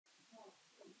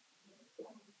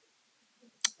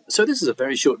So this is a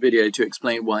very short video to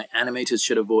explain why animators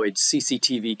should avoid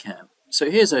CCTV cam. So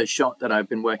here's a shot that I've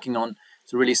been working on.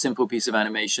 It's a really simple piece of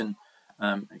animation.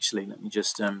 Actually, let me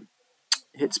just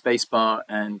hit spacebar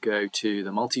and go to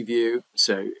the multi-view.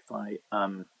 So if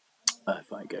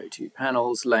I go to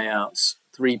panels, layouts,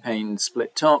 3-pane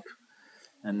split top,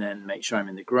 and then make sure I'm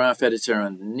in the graph editor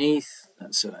underneath.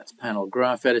 So that's panel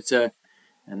graph editor,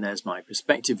 and there's my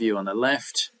perspective view on the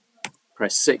left.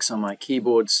 Press 6 on my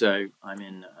keyboard, so I'm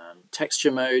in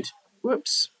texture mode.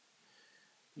 Whoops.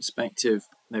 Perspective,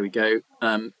 there we go.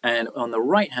 And on the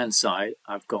right hand side,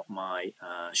 I've got my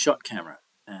shot camera.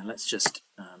 And let's just,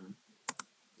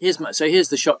 here's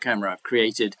the shot camera I've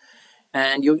created.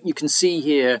 And you can see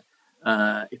here,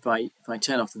 if I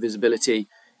turn off the visibility,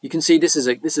 you can see this is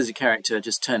a character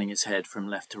just turning his head from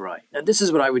left to right. Now, this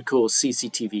is what I would call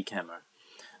CCTV camera,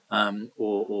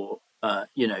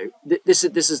 you know, this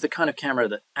is the kind of camera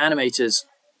that animators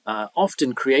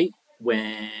often create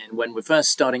when we're first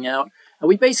starting out, and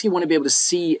we basically want to be able to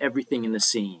see everything in the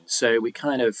scene. So we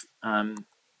kind of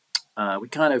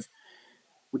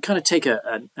take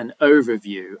an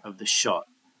overview of the shot,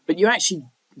 but you actually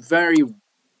very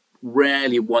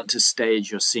rarely want to stage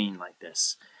your scene like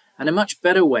this. And a much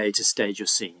better way to stage your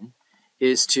scene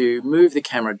is to move the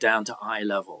camera down to eye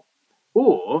level,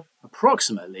 or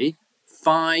approximately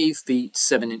 5 feet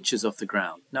 7 inches off the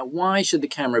ground. Now, why should the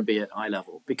camera be at eye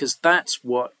level? Because that's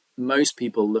what most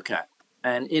people look at.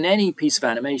 And in any piece of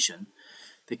animation,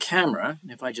 the camera,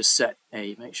 if I just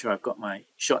make sure I've got my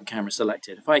shot camera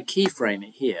selected, if I keyframe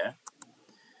it here,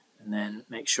 and then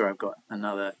make sure I've got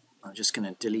another, I'm just going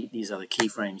to delete these other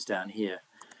keyframes down here.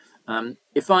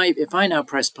 If I now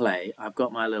press play, I've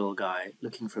got my little guy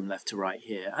looking from left to right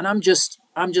here, and I'm just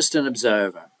an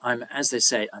observer. I'm, as they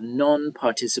say, a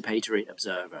non-participatory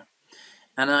observer,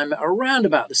 and I'm around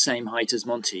about the same height as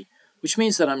Monty, which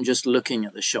means that I'm just looking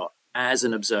at the shot as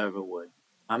an observer would.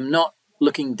 I'm not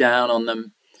looking down on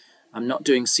them. I'm not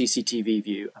doing CCTV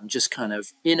view. I'm just kind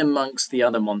of in amongst the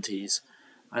other Montys.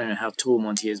 I don't know how tall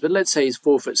Monty is, but let's say he's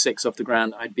 4'6" off the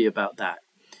ground. I'd be about that.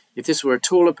 If this were a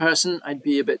taller person, I'd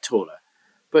be a bit taller.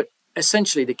 But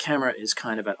essentially, the camera is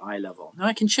kind of at eye level. Now,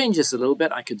 I can change this a little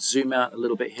bit. I could zoom out a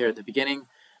little bit here at the beginning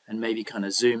and maybe kind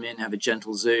of zoom in, have a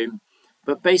gentle zoom.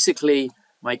 But basically,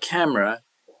 my camera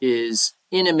is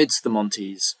in amidst the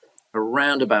Montys,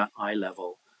 around about eye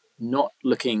level, not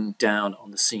looking down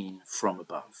on the scene from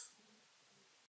above.